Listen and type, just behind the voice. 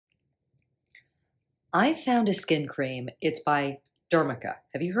I found a skin cream. It's by Dermaka.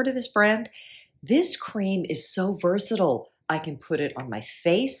 Have you heard of this brand? This cream is so versatile. I can put it on my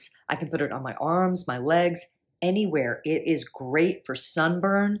face, I can put it on my arms, my legs, anywhere. It is great for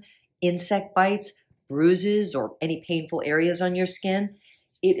sunburn, insect bites, bruises, or any painful areas on your skin.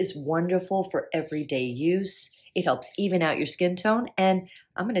 It is wonderful for everyday use. It helps even out your skin tone. And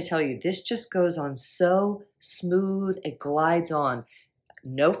I'm going to tell you, this just goes on so smooth. It glides on.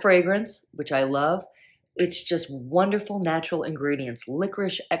 No fragrance, which I love. It's just wonderful natural ingredients: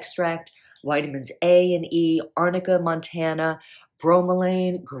 licorice extract, vitamins A and E, arnica montana,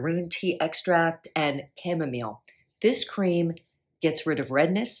 bromelain, green tea extract, and chamomile. This cream gets rid of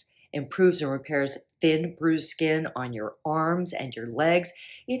redness, improves and repairs thin, bruised skin on your arms and your legs.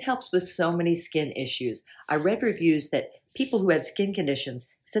 It helps with so many skin issues. I read reviews that people who had skin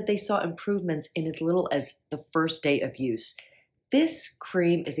conditions said they saw improvements in as little as the first day of use. This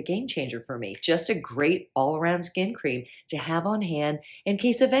cream is a game changer for me. Just a great all-around skin cream to have on hand in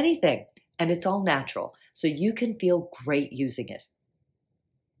case of anything. And it's all natural, so you can feel great using it.